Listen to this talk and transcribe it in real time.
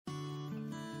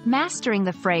Mastering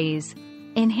the phrase,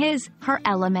 in his, her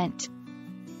element.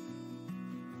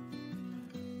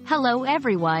 Hello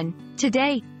everyone.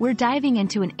 Today, we're diving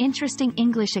into an interesting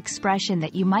English expression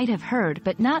that you might have heard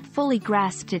but not fully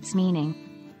grasped its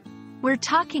meaning. We're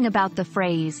talking about the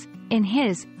phrase, in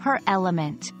his, her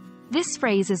element. This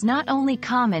phrase is not only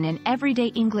common in everyday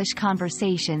English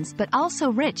conversations but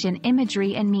also rich in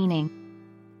imagery and meaning.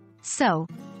 So,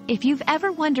 if you've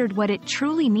ever wondered what it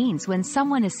truly means when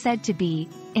someone is said to be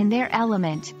in their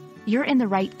element, you're in the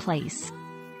right place.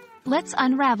 Let's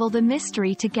unravel the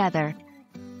mystery together.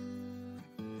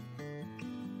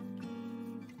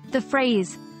 The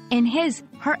phrase, in his,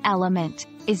 her element,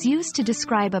 is used to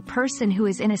describe a person who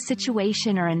is in a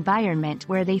situation or environment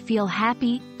where they feel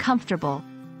happy, comfortable,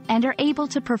 and are able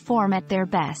to perform at their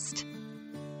best.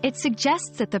 It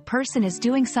suggests that the person is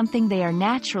doing something they are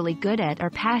naturally good at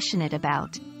or passionate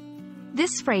about.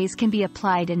 This phrase can be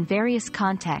applied in various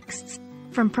contexts,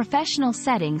 from professional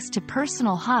settings to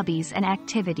personal hobbies and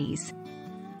activities.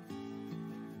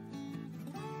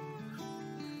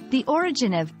 The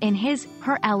origin of in his,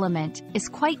 her element is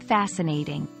quite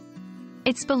fascinating.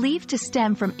 It's believed to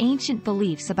stem from ancient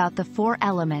beliefs about the four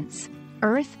elements: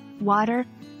 earth, water,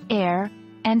 air,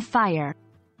 and fire.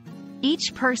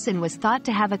 Each person was thought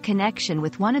to have a connection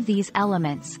with one of these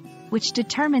elements, which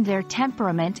determined their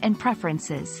temperament and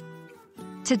preferences.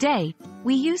 Today,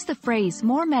 we use the phrase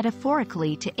more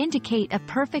metaphorically to indicate a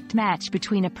perfect match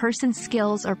between a person's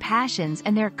skills or passions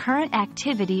and their current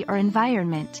activity or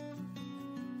environment.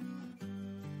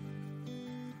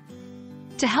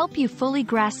 To help you fully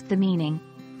grasp the meaning,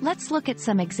 let's look at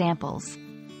some examples.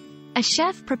 A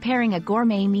chef preparing a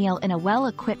gourmet meal in a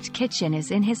well-equipped kitchen is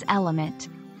in his element.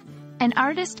 An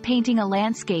artist painting a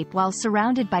landscape while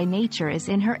surrounded by nature is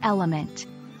in her element.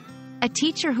 A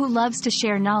teacher who loves to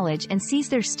share knowledge and sees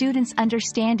their students'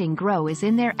 understanding grow is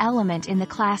in their element in the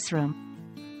classroom.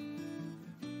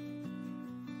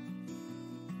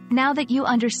 Now that you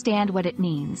understand what it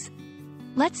means,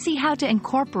 let's see how to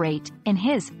incorporate in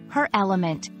his, her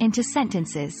element into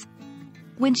sentences.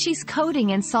 When she's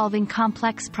coding and solving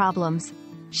complex problems,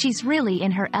 she's really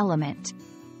in her element.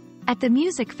 At the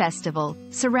music festival,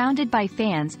 surrounded by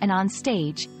fans and on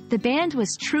stage, the band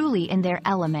was truly in their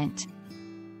element.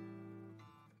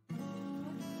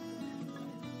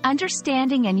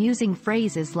 Understanding and using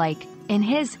phrases like, in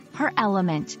his, her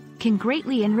element, can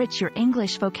greatly enrich your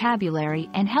English vocabulary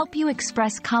and help you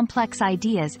express complex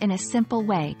ideas in a simple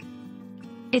way.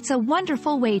 It's a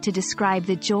wonderful way to describe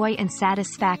the joy and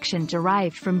satisfaction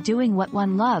derived from doing what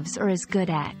one loves or is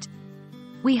good at.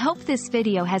 We hope this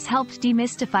video has helped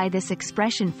demystify this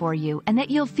expression for you and that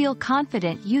you'll feel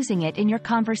confident using it in your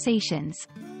conversations.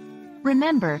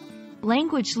 Remember,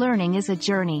 language learning is a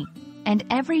journey, and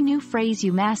every new phrase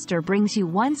you master brings you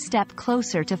one step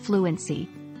closer to fluency.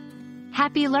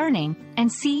 Happy learning,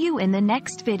 and see you in the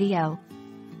next video.